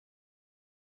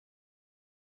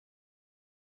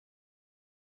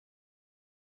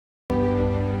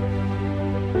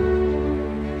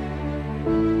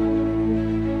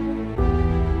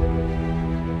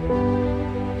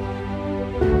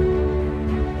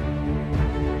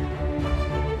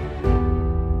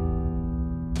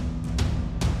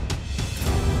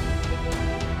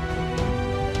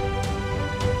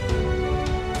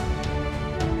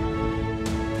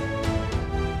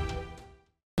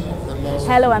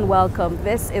Hello and welcome.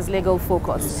 This is Legal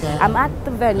Focus. I'm at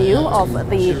the venue of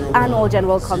the annual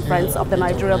General Conference of the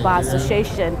Nigeria Bar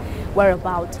Association, where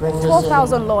about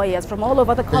 12,000 lawyers from all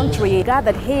over the country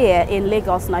gathered here in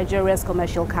Lagos, Nigeria's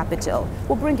commercial capital.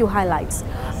 We'll bring you highlights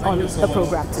on the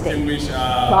program today.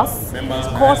 Plus,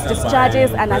 court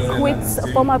discharges and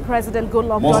acquits former President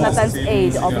Goodluck Jonathan's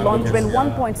aide of laundering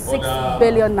 1.6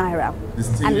 billion naira.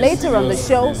 And later on the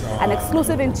show, an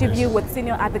exclusive interview with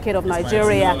Senior Advocate of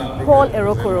Nigeria, Paul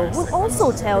Erokoro, will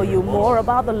also tell you more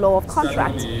about the law of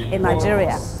contract in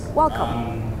Nigeria.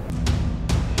 Welcome.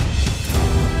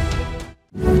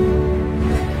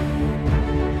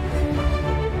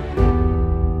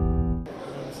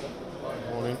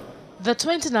 The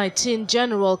 2019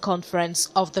 General Conference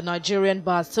of the Nigerian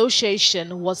Bar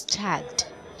Association was tagged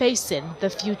Facing the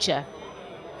Future.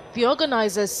 The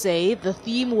organizers say the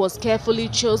theme was carefully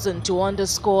chosen to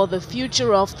underscore the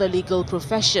future of the legal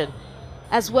profession,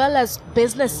 as well as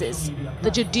businesses,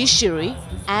 the judiciary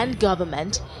and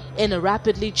government in a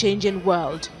rapidly changing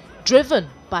world, driven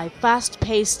by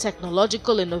fast-paced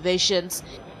technological innovations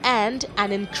and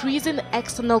an increasing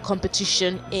external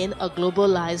competition in a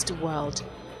globalized world.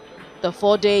 The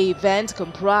four-day event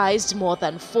comprised more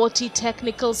than 40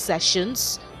 technical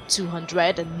sessions,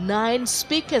 209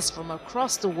 speakers from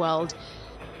across the world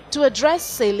to address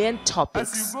salient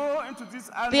topics.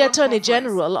 The Attorney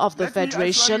General of the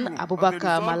Federation,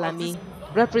 Abubakar Malami,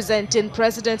 representing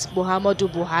President Muhammadu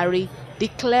Buhari,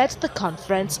 declared the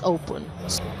conference open.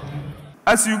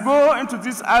 As you go into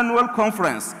this annual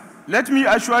conference, let me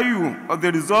assure you of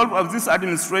the resolve of this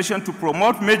administration to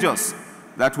promote measures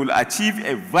that will achieve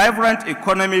a vibrant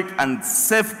economic and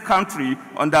safe country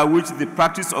under which the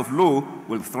practice of law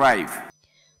will thrive.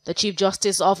 The Chief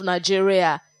Justice of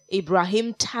Nigeria,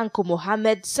 Ibrahim Tanko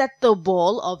Mohammed, set the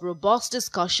ball of robust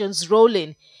discussions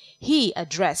rolling. He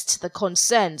addressed the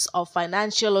concerns of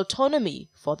financial autonomy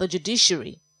for the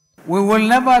judiciary. We will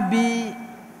never be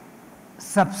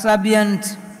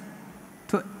subservient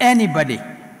to anybody,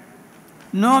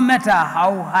 no matter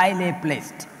how highly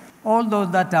placed. All those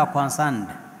that are concerned,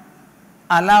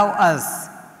 allow us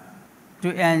to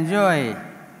enjoy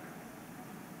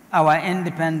our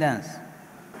independence.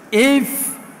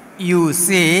 If you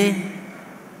say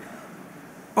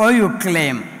or you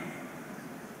claim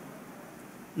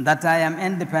that I am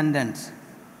independent,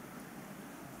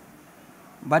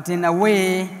 but in a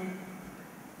way,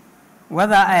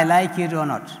 whether I like it or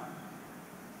not,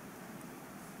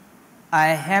 I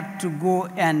have to go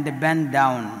and bend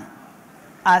down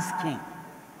asking,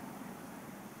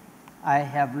 I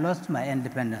have lost my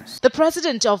independence. The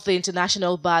president of the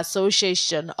International Bar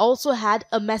Association also had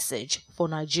a message for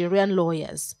Nigerian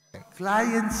lawyers.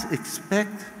 Clients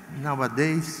expect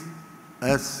nowadays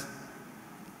us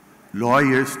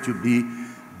lawyers to be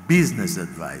business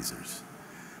advisors,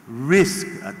 risk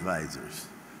advisors,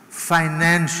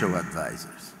 financial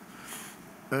advisors.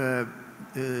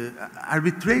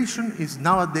 Arbitration is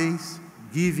nowadays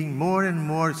giving more and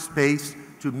more space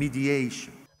to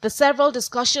mediation. The several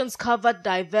discussions covered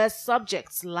diverse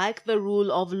subjects like the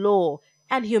rule of law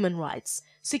and human rights,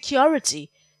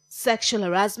 security, sexual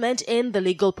harassment in the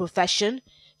legal profession,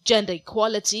 gender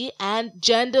equality and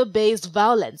gender-based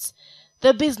violence,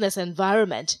 the business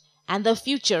environment, and the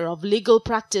future of legal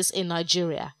practice in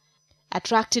Nigeria,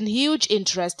 attracting huge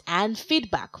interest and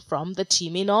feedback from the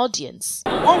teeming audience.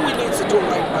 What we need to do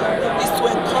right now is to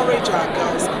encourage our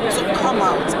girls to come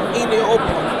out in the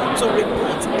open to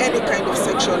report any kind of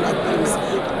sexual abuse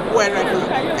wherever,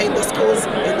 in the schools,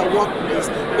 in the workplace,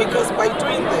 because by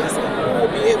doing this, we will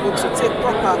be able to take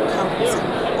proper account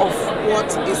of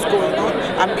what is going on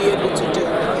and be able to deal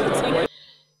with it.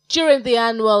 During the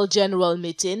annual general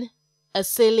meeting, a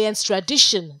salient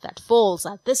tradition that falls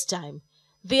at this time,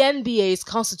 the NBA's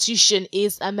constitution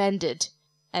is amended,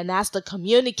 and as the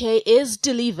communique is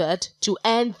delivered to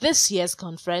end this year's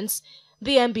conference,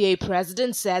 the NBA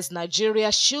president says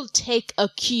Nigeria should take a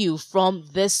cue from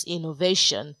this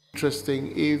innovation.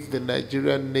 Interesting if the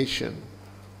Nigerian nation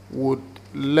would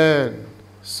learn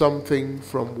something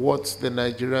from what the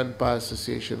Nigerian Bar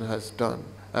Association has done,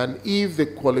 and if the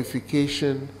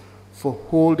qualification for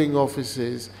holding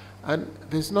offices, and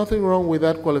there's nothing wrong with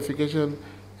that qualification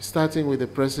starting with the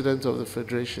president of the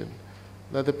federation.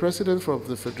 Now, the president of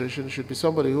the federation should be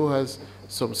somebody who has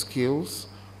some skills,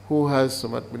 who has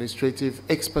some administrative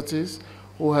expertise,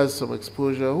 who has some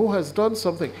exposure, who has done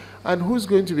something, and who's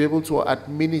going to be able to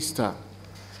administer,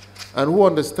 and who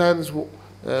understands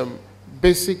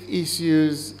basic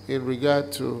issues in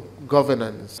regard to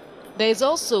governance. There is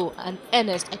also an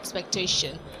earnest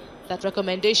expectation that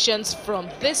recommendations from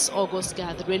this August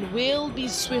gathering will be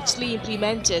swiftly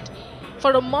implemented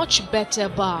for a much better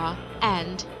bar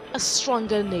and a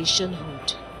stronger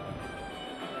nationhood.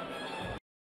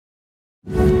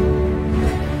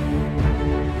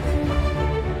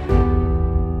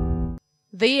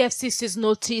 The EFCC's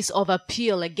notice of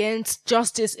appeal against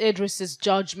Justice Idris's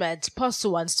judgment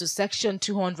pursuant to Section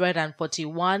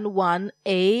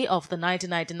 241(1)(a) of the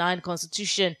 1999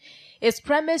 Constitution is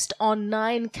premised on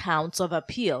 9 counts of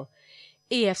appeal.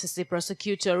 EFCC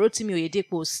prosecutor Rotimi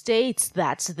Oyedepo states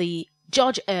that the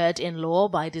judge erred in law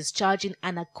by discharging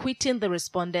and acquitting the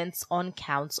respondents on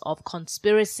counts of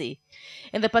conspiracy.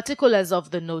 In the particulars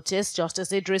of the notice,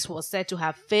 Justice Idris was said to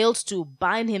have failed to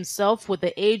bind himself with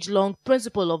the age-long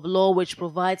principle of law which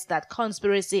provides that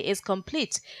conspiracy is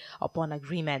complete upon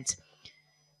agreement.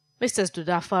 Mrs.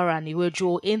 Dudafara and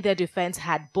Iwejuo, in their defense,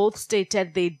 had both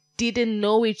stated they didn't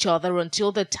know each other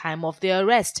until the time of their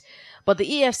arrest. But the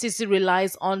EFCC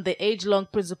relies on the age-long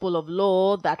principle of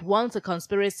law that once a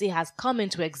conspiracy has come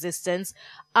into existence,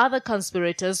 other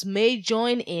conspirators may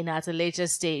join in at a later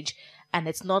stage, and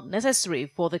it's not necessary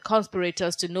for the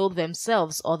conspirators to know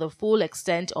themselves or the full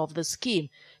extent of the scheme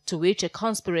to which a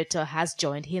conspirator has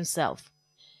joined himself.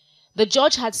 The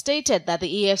judge had stated that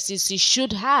the EFCC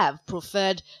should have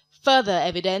preferred further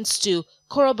evidence to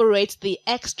corroborate the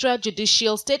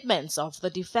extrajudicial statements of the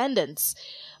defendants.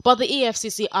 But the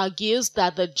EFCC argues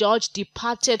that the judge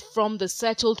departed from the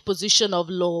settled position of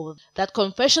law that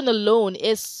confession alone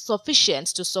is sufficient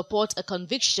to support a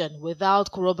conviction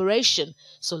without corroboration,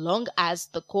 so long as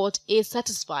the court is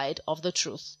satisfied of the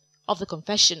truth of the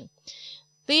confession.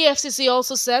 The EFCC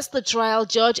also says the trial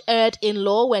judge erred in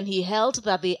law when he held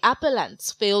that the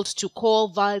appellants failed to call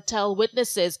vital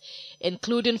witnesses,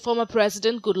 including former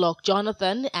President Goodluck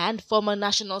Jonathan and former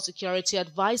National Security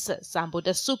Advisor Sambo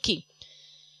Dasuki.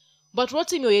 But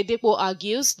Rotimi Oyedepo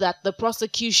argues that the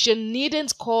prosecution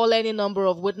needn't call any number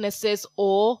of witnesses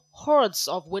or hordes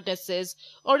of witnesses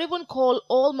or even call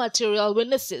all material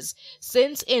witnesses,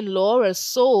 since in law a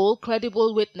sole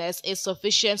credible witness is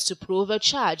sufficient to prove a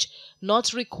charge,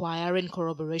 not requiring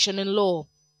corroboration in law.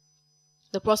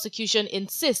 The prosecution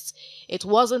insists it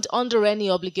wasn't under any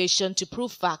obligation to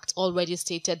prove fact already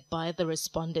stated by the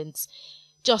respondents.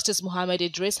 Justice Muhammad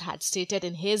Idris had stated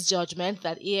in his judgment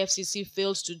that EFCC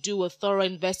failed to do a thorough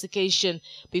investigation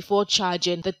before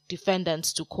charging the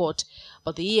defendants to court.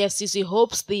 But the EFCC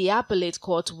hopes the appellate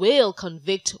court will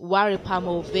convict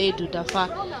Waripamo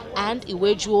Dudafa and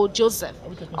Iwejuo Joseph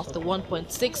of the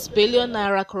 1.6 billion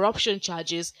naira corruption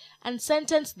charges and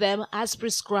sentence them as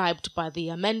prescribed by the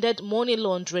amended Money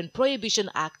Laundering Prohibition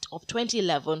Act of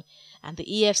 2011 and the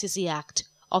EFCC Act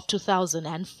of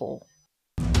 2004.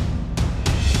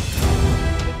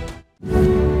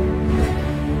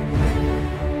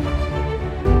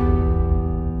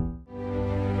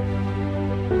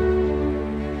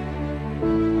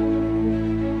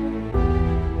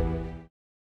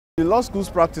 The law school's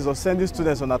practice of sending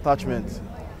students on attachment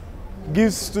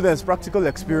gives students practical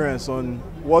experience on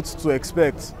what to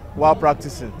expect while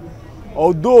practicing.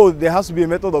 Although there has to be a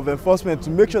method of enforcement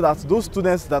to make sure that those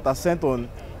students that are sent on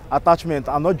attachment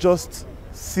are not just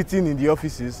sitting in the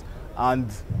offices and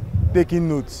taking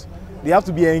notes. They have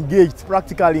to be engaged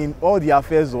practically in all the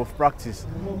affairs of practice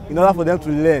in order for them to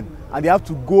learn, and they have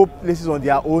to go places on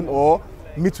their own or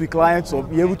meet with clients or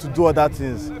be able to do other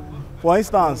things. For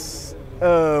instance,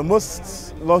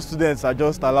 most law students are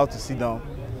just allowed to sit down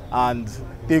and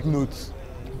take notes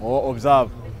or observe.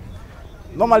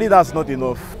 Normally that's not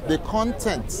enough. The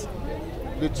content,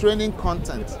 the training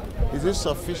content, is it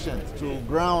sufficient to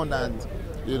ground and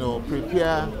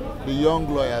prepare the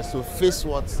young lawyers to face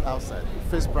what's outside,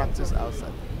 face practice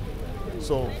outside?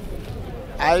 So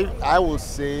I would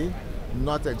say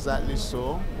not exactly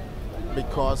so,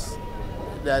 because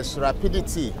there's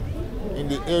rapidity in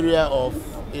the area of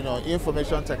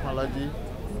information technology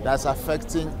that's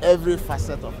affecting every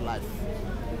facet of life,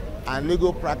 and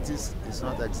legal practice is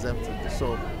not exempted.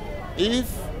 So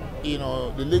if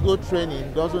the legal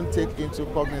training doesn't take into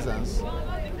cognizance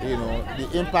the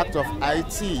impact of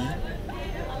IT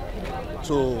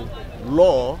to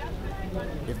law,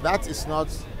 if that is not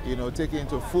taken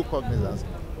into full cognizance,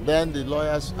 then the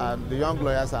lawyers and the young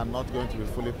lawyers are not going to be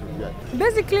fully prepared.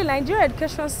 Basically, Nigerian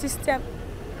education system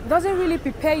doesn't really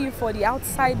prepare you for the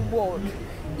outside world.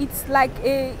 It's like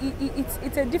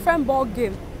it's a different ball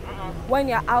game when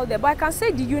you're out there. But I can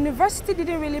say the university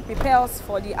didn't really prepare us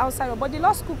for the outside world, but the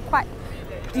law school quite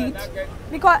did.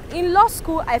 Because in law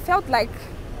school, I felt like,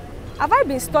 have I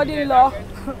been studying law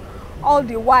all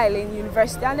the while in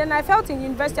university? And then I felt in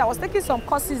university I was taking some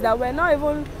courses that were not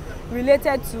even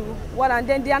related to what, and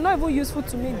then they are not even useful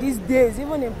to me these days,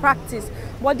 even in practice.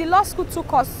 But the law school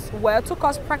took us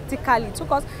practically,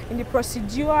 took us in the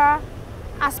procedural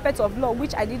aspect of law,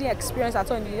 which I didn't experience at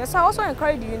all in the university. So I also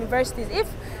encourage the universities, if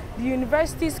the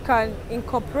universities can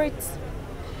incorporate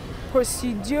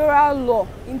procedural law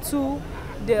into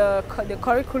the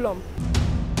curriculum.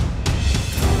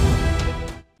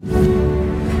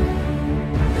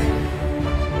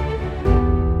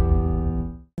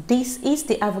 This is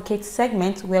the Advocate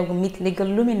segment where we meet legal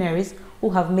luminaries who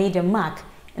have made a mark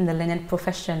in the learned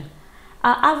profession.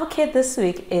 Our advocate this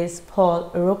week is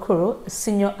Paul Erokoro,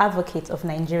 Senior Advocate of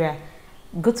Nigeria.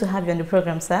 Good to have you on the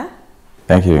program, sir.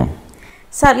 Thank you.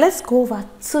 Sir, let's go over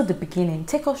to the beginning.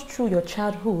 Take us through your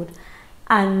childhood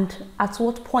and at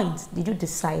what point did you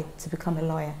decide to become a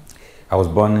lawyer? I was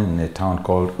born in a town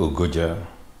called Ogoja,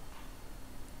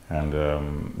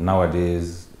 and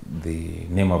nowadays the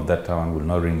name of that town will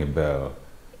not ring a bell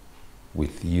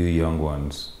with you young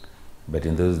ones. But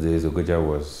in those days, Ogoja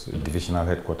was a divisional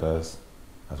headquarters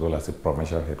as well as a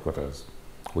provincial headquarters,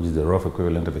 which is the rough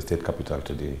equivalent of a state capital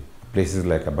today. Places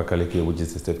like Abakaliki, which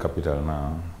is the state capital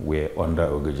now, were under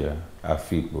Ogoja.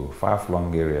 Afipo,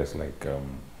 far-flung areas like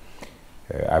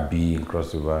Abi,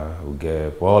 Cross River,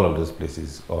 Ugep, all of those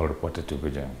places all reported to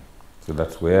Ogoja. So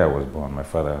that's where I was born. My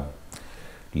father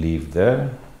lived there,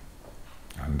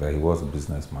 and he was a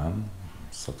businessman,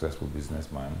 successful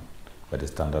businessman by the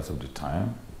standards of the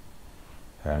time.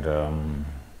 And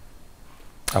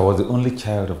I was the only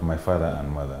child of my father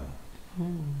and mother.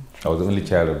 I was the only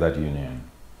child of that union.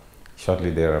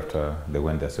 Shortly thereafter, they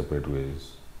went their separate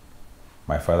ways.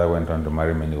 My father went on to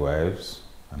marry many wives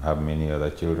and have many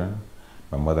other children.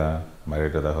 My mother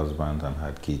married other husbands and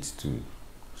had kids too.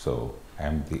 So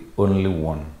I'm the only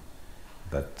one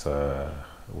that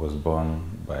was born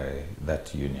by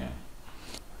that union.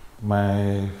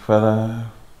 My father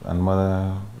and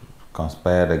mother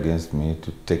conspired against me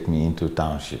to take me into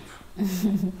township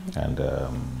and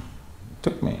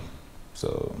took me.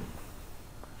 So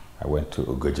I went to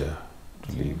Ogoja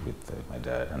to live with my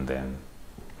dad, and then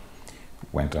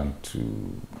went on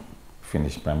to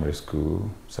finish primary school,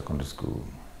 secondary school.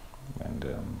 And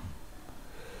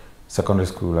secondary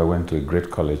school, I went to a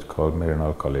great college called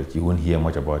Marinol College. You won't hear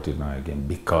much about it now again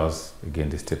because, again,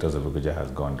 the status of Ogoja has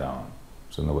gone down.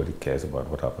 So nobody cares about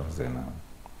what happens there now.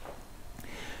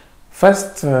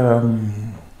 First,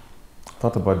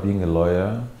 thought about being a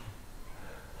lawyer.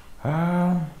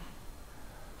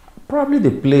 Probably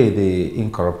the play, The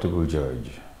Incorruptible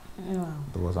Judge. Wow.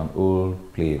 There was an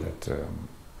old play that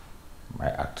I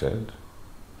acted.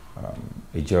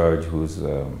 A judge whose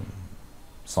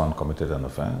son committed an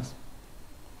offense,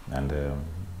 and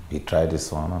he tried his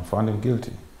son and found him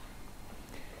guilty.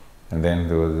 And then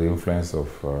there was the influence of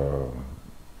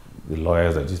the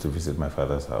lawyers that used to visit my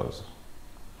father's house.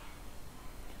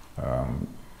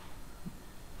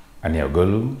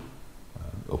 Aniagolu,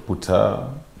 Oputa,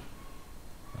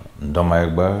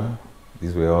 Ndomaegba,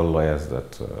 these were all lawyers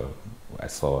that I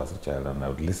saw as a child, and I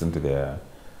would listen to their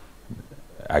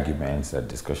arguments, their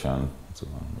discussion, so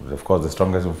on. Of course, the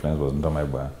strongest influence was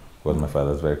Ndomaegba, who was my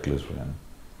father's very close friend,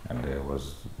 and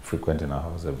was frequent in our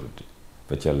house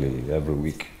virtually every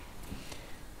week.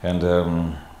 And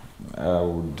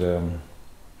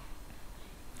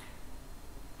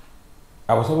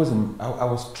I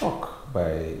was struck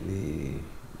by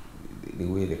the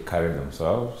way they carried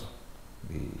themselves,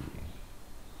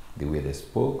 the way they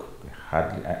spoke.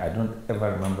 I don't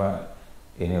ever remember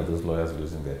any of those lawyers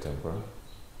losing their temper.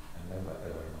 I never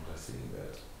ever remember seeing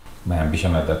that. My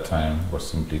ambition at that time was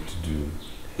simply to do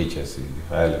HSC,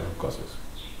 the higher level courses,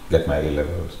 get my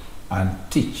A-levels, and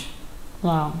teach.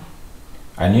 Wow.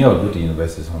 I knew I would go to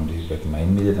university someday, but my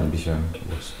immediate ambition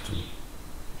was to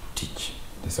teach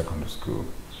the secondary school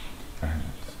and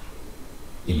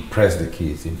impress the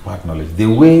kids, impart knowledge. The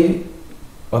way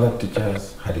other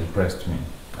teachers had impressed me,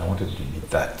 I wanted to be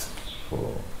that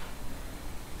for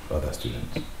other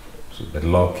students. So the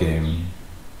law came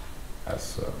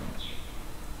as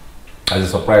a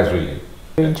surprise, really.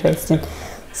 Very interesting.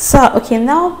 So, okay,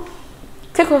 now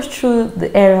take us through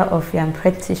the era of your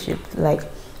apprenticeship. Like,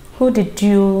 who did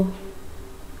you,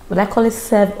 would I call it,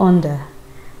 serve under?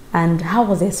 And how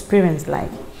was the experience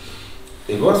like?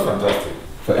 It was fantastic.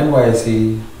 For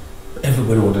NYSC,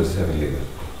 everybody wanted to serve in Lagos,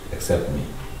 except me.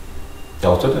 I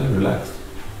was totally relaxed.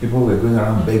 People were going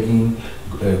around begging,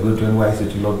 going to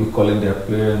NYSC to lobby, calling their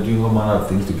parents, doing all manner of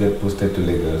things to get posted to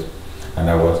Lagos. And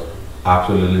I was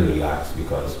absolutely relaxed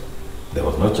because there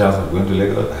was no chance of going to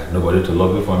Lagos. I had nobody to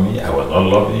lobby for me. I was not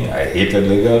lobbying. I hated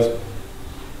Lagos.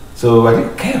 So I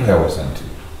didn't care where I was sent to.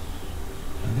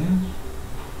 And then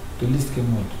the list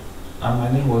came out. and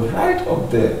my name was right up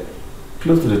there,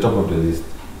 close to the top of the list,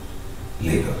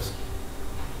 Lagos.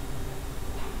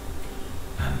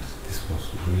 And this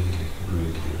was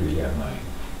really annoying.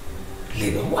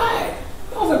 Lagos, why?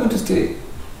 How was I going to stay?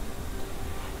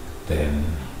 Then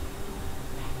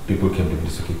people came to me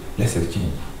and said, okay, let's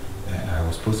exchange. I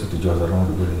was posted to Jos, I don't want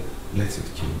to go there. Let's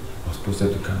exchange. I was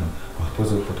posted to Kano. I was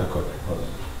posted to Port Harcourt.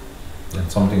 Then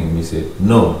something in me said,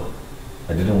 no,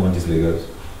 I didn't want this Lagos.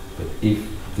 But if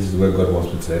this is where God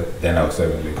wants me to serve, then I'll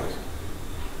serve in Lagos.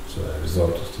 So I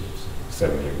resolved to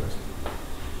serve in Lagos.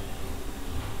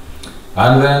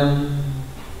 And then,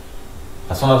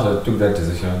 as soon as I took that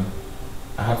decision,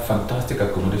 I had fantastic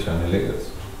accommodation in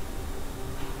Lagos.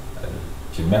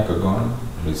 Chimeka gone,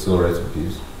 may soul rest in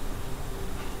peace.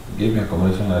 Gave me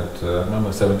accommodation at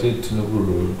number 78 Tinubu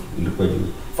Road,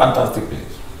 Ilupaju. Fantastic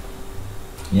place.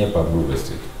 Near Pablo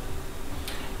Estate.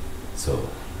 So,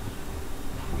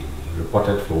 we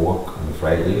reported for work on a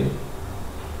Friday.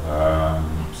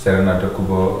 Serena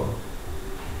Dokubo,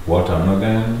 Walter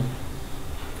Nogan,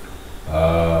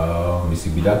 Missy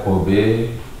Bidapo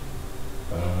Bay,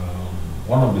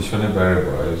 one of the Shone Barry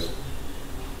boys.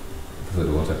 Those are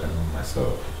the ones I can know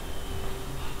myself.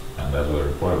 And as we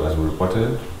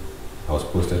reported, I was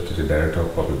posted to the Director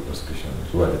of Public Prosecutions,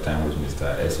 who at the time was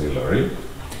Mr. S.A. Laurie.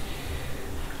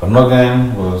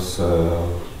 Onogan was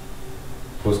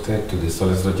posted to the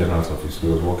Solicitor General's office. He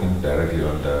was working directly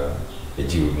under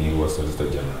Ejiwumi, who was Solicitor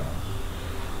General.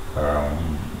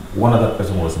 One other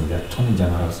person was in the Attorney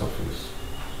General's office.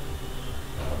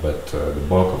 But the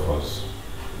bulk of us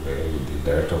were with the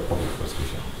Director of Public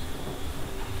Prosecutions.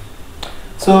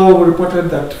 So we reported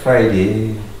that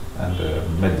Friday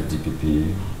and met the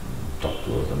DPP, talked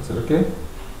to us and said, okay,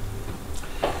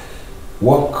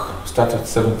 work starts at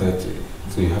 7:30,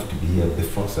 so you have to be here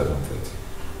before 7:30.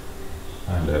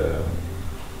 And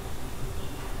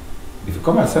if you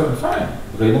come at 7, fine,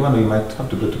 because you never know, you might have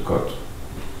to go to court.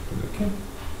 Okay.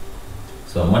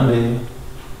 So on Monday,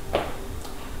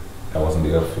 I was in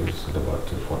the office at about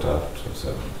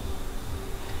 7:15.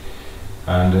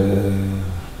 And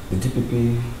the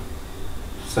DPP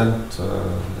sent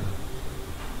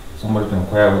somebody to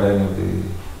inquire whether any of the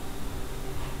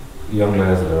young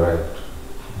lawyers had arrived.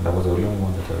 And I was the only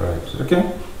one that arrived. I said, okay,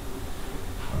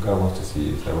 my guy wants to see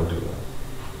you, so I went to go.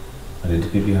 And the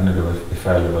DPP handed over a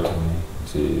file over to me and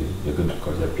said, you're going to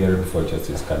court, you're appearing before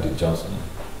Justice Candy Johnson.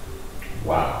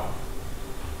 Wow.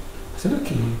 I said,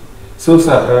 okay. So,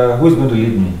 sir, who is going to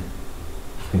lead me?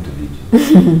 Who's going to lead you?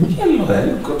 Yeah, lawyer,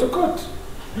 you go to court.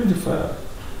 Read the file.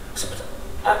 Said,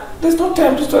 there's no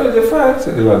time to study the file.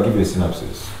 So they will give you a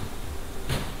synopsis.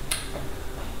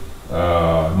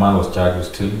 The man was charged with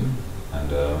stealing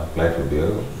and applied for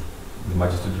bail. The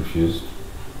magistrate refused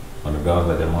on the grounds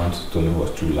that the amount stolen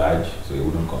was too large, so he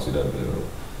wouldn't consider bail.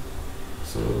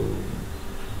 So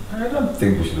I don't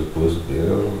think we should oppose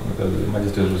bail because the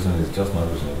magistrate's reason is just not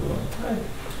reasonable. I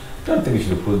don't think we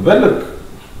should oppose. But look,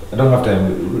 I don't have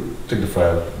time. Take the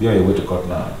file. Be on your way to court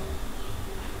now.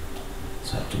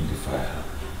 So I took the file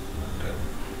and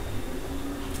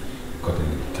got in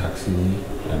the taxi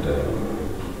and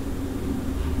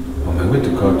on my way to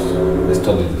court, I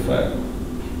studied the file.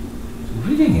 So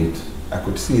reading it, I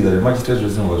could see that the magistrate's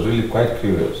reason was really quite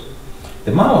curious.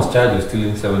 The man was charged with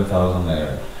stealing 7,000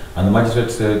 naira, and the magistrate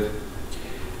said,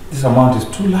 this amount is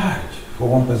too large for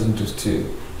one person to steal.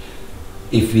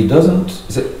 If he doesn't,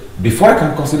 he said, before I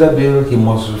can consider bail, he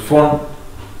must refund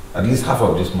at least half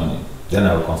of this money. Then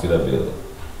I will consider bail.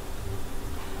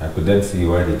 I could then see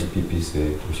why the DPP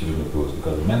said we shouldn't oppose,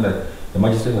 because it meant that the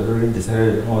magistrate had already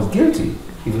decided that he was guilty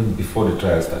even before the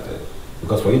trial started.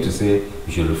 Because for you to say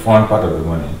you should refund part of the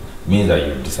money means that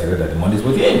you decided that the money is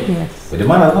with him. Yes. But the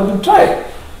man has not been tried.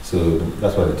 So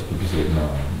that's why the DPP said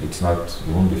no, it's not, it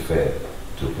won't be fair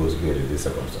to oppose bail in these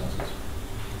circumstances.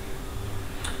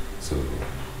 So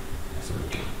I said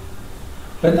okay.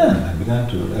 But then I began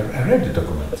to, I read the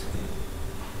document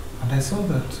and I saw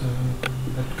that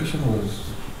the application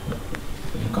was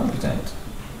incompetent.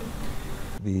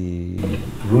 The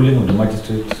ruling of the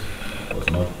magistrate was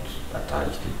not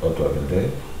attached, it ought to have been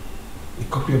there. A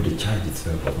copy of the charge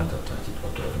itself was not attached, it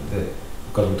ought to have been there.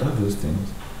 Because without those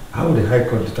things, how would the High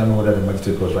Court determine whether the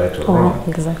magistrate was right or wrong?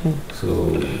 Exactly.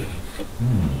 So,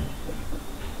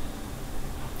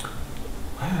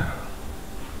 wow.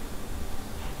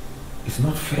 It's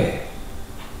not fair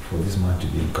for this man to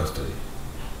be in custody.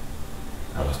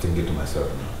 I was thinking to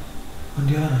myself now. On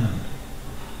the other hand,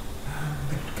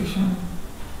 the application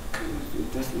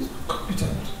is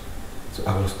competent. So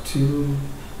I was still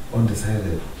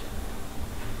undecided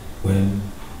when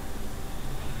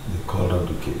they called up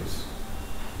the case.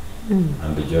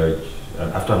 And the judge,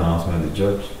 and after announcement, the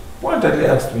judge pointedly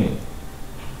asked me,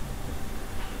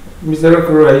 Mr.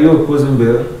 Erokoro, are you opposing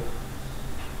bail?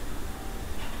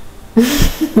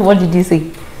 What did you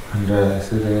say? And I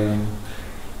said,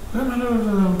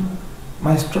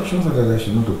 my instructions are that I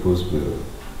should not oppose bail.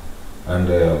 And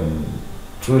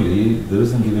truly, the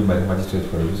reason given by the magistrate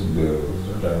for refusing bail was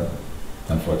rather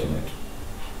unfortunate.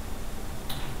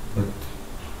 But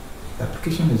the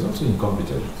application is also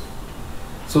incompetent.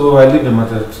 So I leave the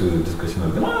matter to the discretion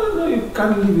of them. No, you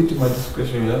can't leave it to my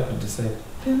discretion, you have to decide.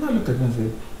 Then I looked at me and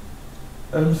said,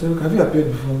 Mr. Have you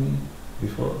appeared before me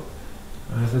before?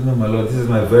 And I said, no, my lord, this is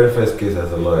my very first case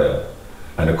as a lawyer.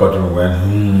 And the courtroom went,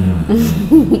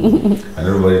 and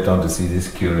everybody turned to see this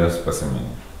curious specimen.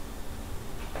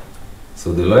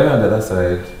 So the lawyer on the other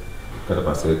side got up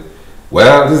and said,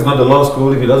 well, this is not the law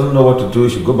school. If he doesn't know what to do, he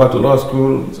should go back to law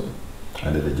school.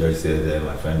 And then the judge said,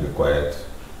 my friend, be quiet.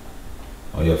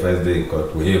 On your first day in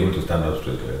court, were you able to stand up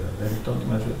straight? And then he turned to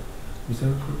me and said,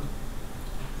 Mr. Erokoro,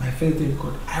 my first day in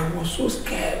court, I was so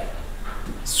scared.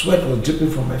 Sweat was dripping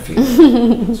from my face.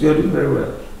 So you're doing very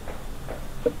well.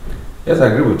 Yes, I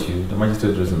agree with you. The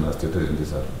magistrate reason has stated in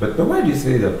this article. But why do you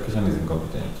say the application is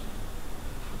incompetent?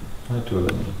 I told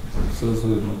him, this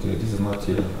is not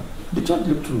here. The judge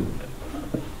looked through.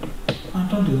 I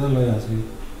turned to the lawyer and said,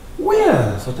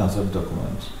 where such and such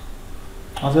documents?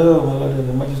 I said, oh my lord,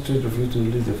 the magistrate refused to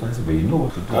release the files, but you know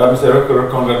what to do. Mr. Erokoro,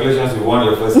 congratulations, you won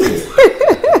your first case.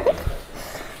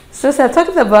 So, sir,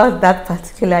 talking about that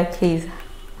particular case,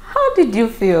 how did you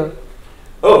feel?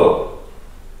 Oh,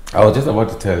 I was just about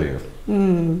to tell you.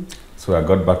 So I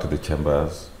got back to the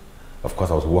chambers. Of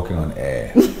course, I was walking on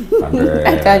air. And,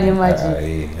 I can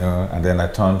imagine. And then I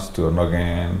turned to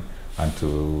Onogen and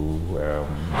to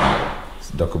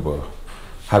Dokubo.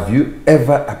 Have you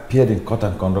ever appeared in court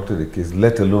and conducted a case,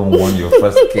 let alone won your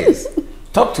first case?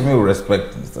 Talk to me with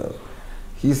respect, Mr.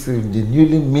 He's the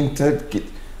newly minted kid.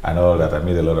 And all that. I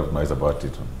made a lot of noise about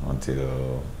it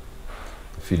until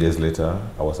a few days later,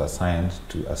 I was assigned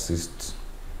to assist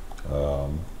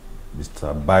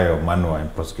Mr. Bayo Manua in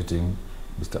prosecuting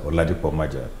Mr. Oladipo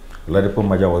Maja. Oladipo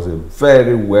Maja was a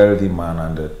very wealthy man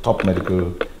and a top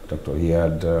medical doctor. He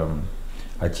had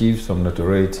achieved some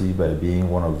notoriety by being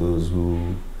one of those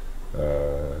who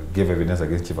gave evidence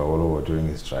against Chief Awolowo during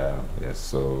his trial. Yes,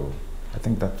 so I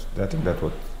think that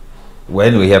what,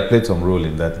 when we had played some role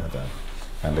in that matter,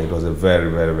 and it was a very,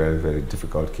 very, very, very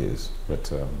difficult case.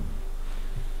 But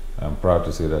I'm proud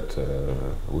to say that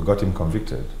we got him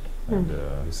convicted, and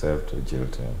he served a jail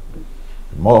term.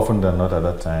 More often than not, at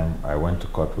that time, I went to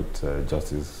court with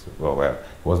Justice. Well, it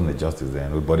wasn't a justice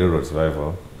then. With Body Road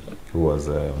Survival, who was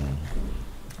a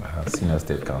senior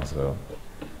state counsel,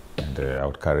 and I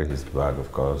would carry his bag,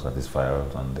 of course, and his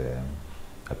files, and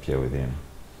appear with him.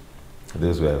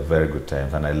 Those were very good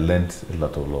times, and I learned a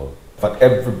lot of law. But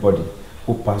everybody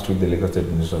who passed through the Lagos State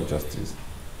Ministry of Justice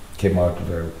came out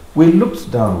very well. We looked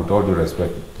down, with all due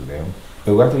respect to them,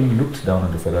 but we actually looked down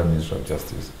on the Federal Ministry of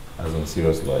Justice as on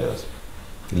serious lawyers.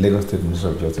 The Lagos State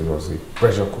Ministry of Justice was a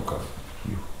pressure cooker.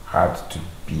 You had to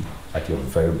be at your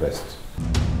very best.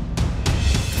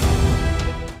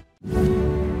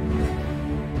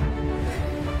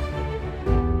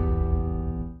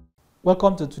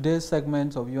 Welcome to today's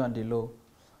segment of You and the Law.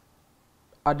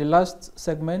 At the last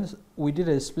segment, we did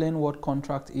explain what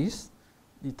contract is,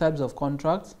 the types of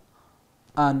contracts,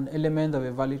 and elements of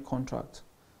a valid contract.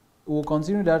 We will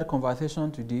continue that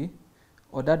conversation today,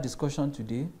 or that discussion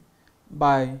today,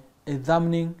 by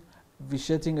examining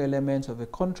vitiating elements of a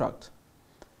contract.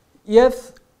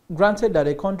 Yes, granted that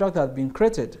a contract has been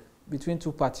created between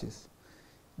two parties,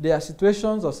 there are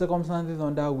situations or circumstances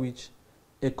under which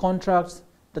a contract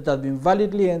that has been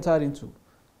validly entered into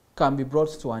can be brought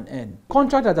to an end.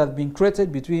 Contract that has been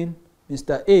created between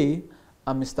Mr. A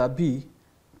and Mr. B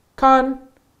can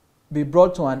be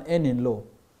brought to an end in law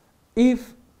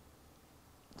if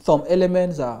some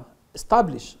elements are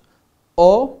established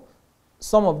or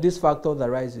some of these factors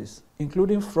arises,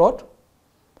 including fraud,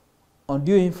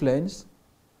 undue influence,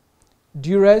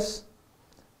 duress,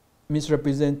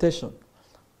 misrepresentation.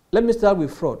 Let me start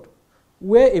with fraud,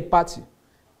 where a party,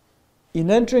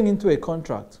 in entering into a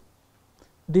contract,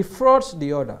 defrauds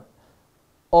the other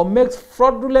or makes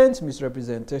fraudulent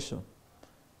misrepresentation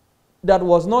that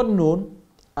was not known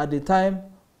at the time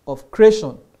of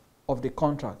creation of the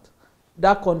contract.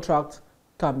 That contract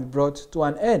can be brought to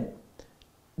an end.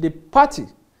 The party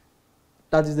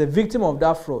that is the victim of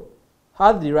that fraud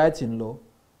has the right in law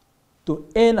to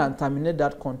end and terminate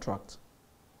that contract.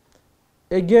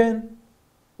 Again,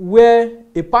 where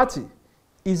a party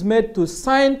is made to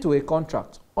sign to a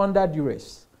contract under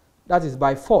duress, that is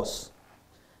by force,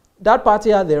 that party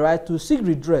has the right to seek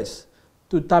redress,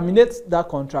 to terminate that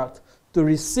contract, to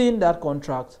rescind that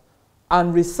contract,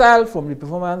 and resile from the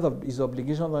performance of his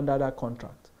obligations under that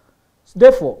contract.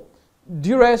 Therefore,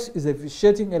 duress is a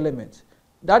vitiating element.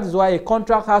 That is why a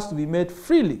contract has to be made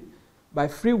freely, by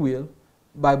free will,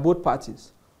 by both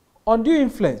parties. Undue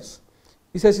influence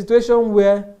is a situation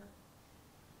where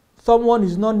someone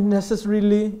is not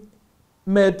necessarily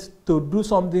made to do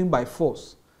something by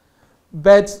force,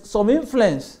 but some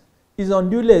influence is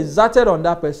unduly exerted on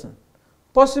that person,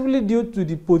 possibly due to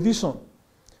the position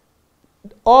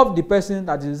of the person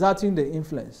that is exerting the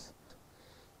influence.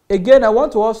 Again, I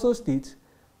want to also state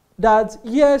that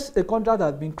yes, a contract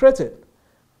has been created,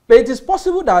 but it is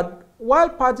possible that while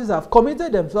parties have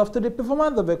committed themselves to the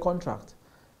performance of a contract,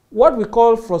 what we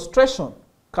call frustration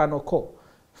can occur.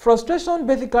 Frustration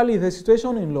basically is a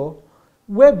situation in law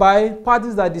whereby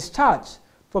parties are discharged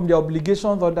from their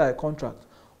obligations under a contract,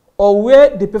 or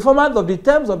where the performance of the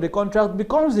terms of the contract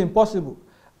becomes impossible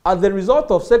as a result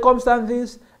of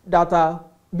circumstances that are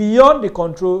beyond the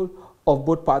control of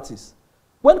both parties.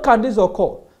 When can this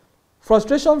occur?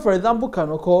 Frustration, for example, can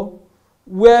occur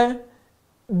where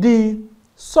the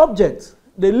subject,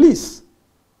 the lease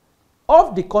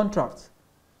of the contract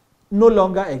no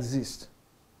longer exists.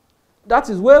 That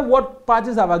is where what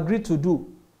parties have agreed to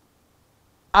do,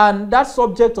 and that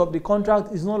subject of the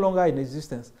contract is no longer in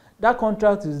existence. That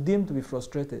contract is deemed to be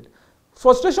frustrated.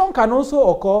 Frustration can also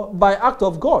occur by act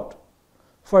of God.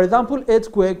 For example,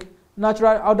 earthquake,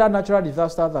 other natural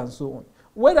disasters, and so on.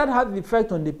 Where that has the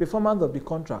effect on the performance of the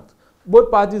contract, both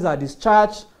parties are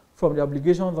discharged from the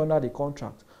obligations under the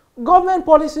contract. Government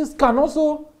policies can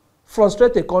also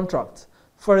frustrate a contract.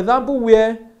 For example,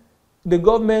 where the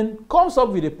government comes up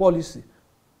with a policy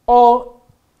or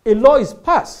a law is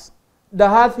passed that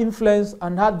has influence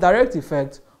and has direct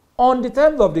effect on the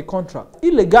terms of the contract.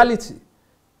 Illegality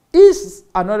is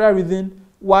another reason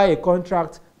why a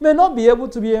contract may not be able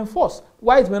to be enforced,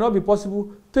 why it may not be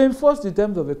possible to enforce the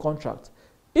terms of a contract.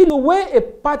 In the way a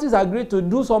parties agree to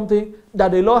do something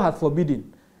that the law has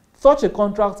forbidden, such a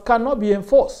contract cannot be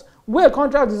enforced. Where a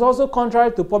contract is also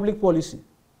contrary to public policy,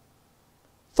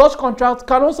 such contracts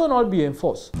can also not be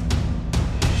enforced.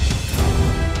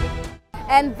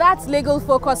 And that's Legal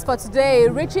Focus for today,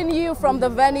 reaching you from the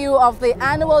venue of the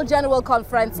annual General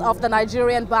Conference of the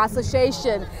Nigerian Bar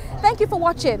Association. Thank you for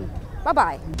watching.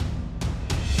 Bye-bye.